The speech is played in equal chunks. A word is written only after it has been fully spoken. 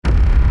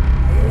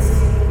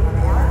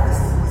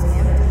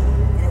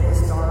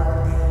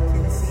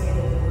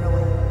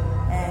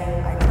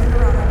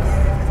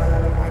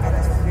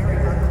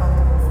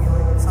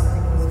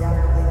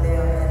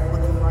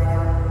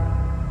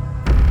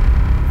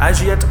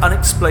As Yet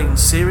Unexplained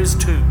Series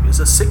 2 is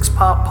a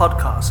 6-part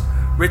podcast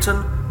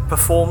written,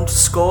 performed,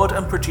 scored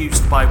and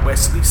produced by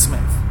Wesley Smith.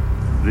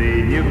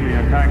 The nuclear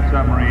attack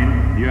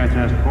submarine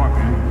USS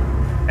Scorpion,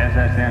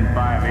 SSN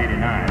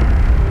 589,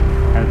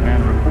 has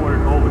been reported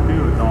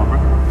overdue at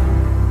Norfolk.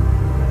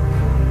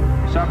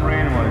 The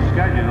submarine was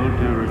scheduled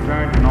to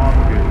return to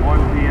Norfolk at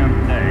 1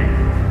 p.m. today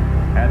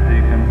at the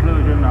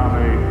conclusion of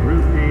a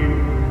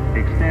routine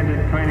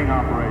extended training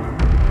operation.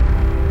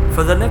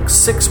 For the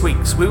next 6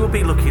 weeks, we will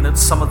be looking at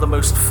some of the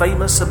most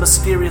famous and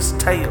mysterious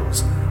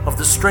tales of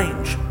the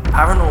strange,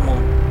 paranormal,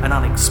 and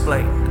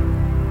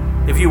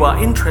unexplained. If you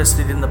are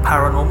interested in the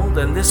paranormal,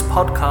 then this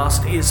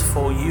podcast is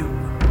for you.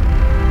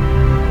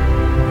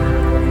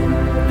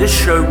 This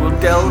show will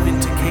delve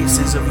into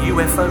cases of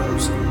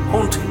UFOs,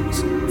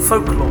 hauntings,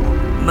 folklore,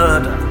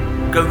 murder,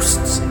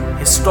 ghosts,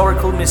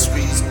 historical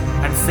mysteries,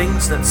 and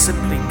things that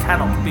simply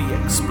cannot be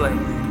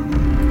explained.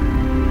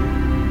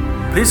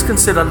 Please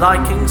consider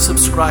liking,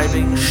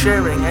 subscribing,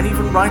 sharing, and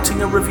even writing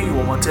a review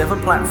on whatever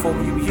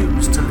platform you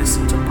use to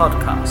listen to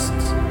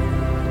podcasts.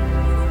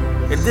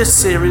 In this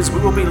series, we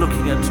will be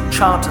looking at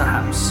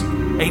Charterhouse,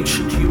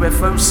 ancient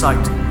UFO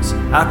sightings,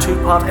 our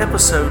 2-part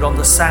episode on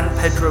the San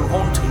Pedro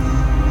haunting,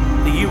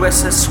 the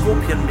USS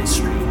Scorpion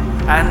mystery,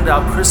 and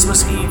our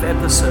Christmas Eve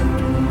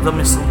episode, The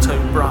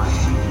Mistletoe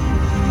Bride.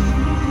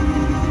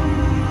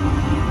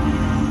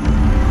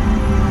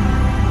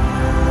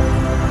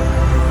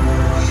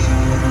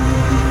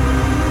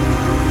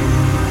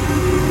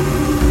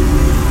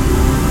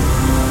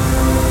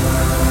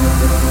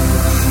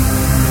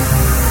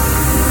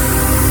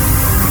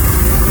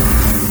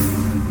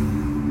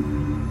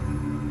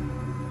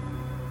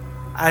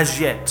 As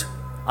Yet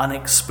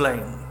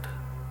Unexplained.